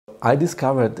I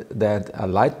discovered that a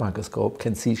light microscope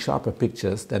can see sharper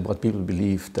pictures than what people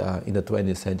believed in the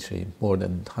 20th century, more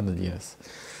than 100 years.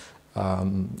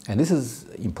 And this is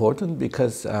important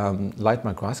because light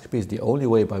microscopy is the only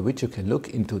way by which you can look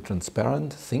into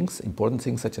transparent things, important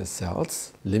things such as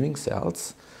cells, living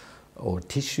cells, or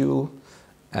tissue.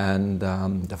 And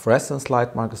the fluorescence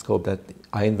light microscope that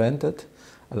I invented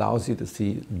allows you to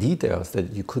see details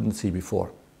that you couldn't see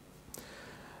before.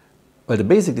 Well, the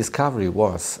basic discovery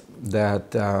was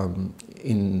that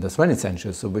in the 20th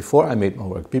century, so before I made my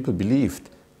work, people believed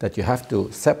that you have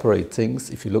to separate things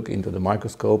if you look into the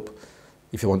microscope,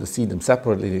 if you want to see them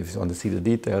separately, if you want to see the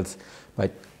details, by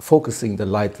focusing the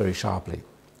light very sharply.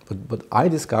 But what I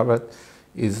discovered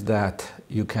is that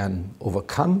you can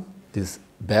overcome this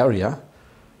barrier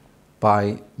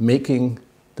by making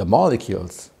the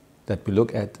molecules that we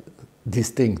look at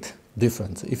distinct,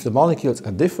 different. If the molecules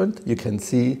are different, you can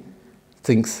see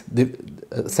things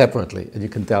separately and you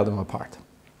can tell them apart.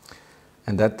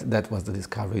 And that was the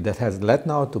discovery that has led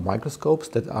now to microscopes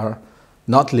that are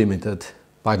not limited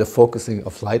by the focusing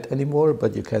of light anymore,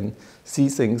 but you can see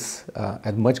things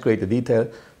at much greater detail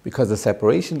because the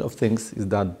separation of things is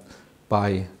done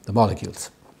by the molecules.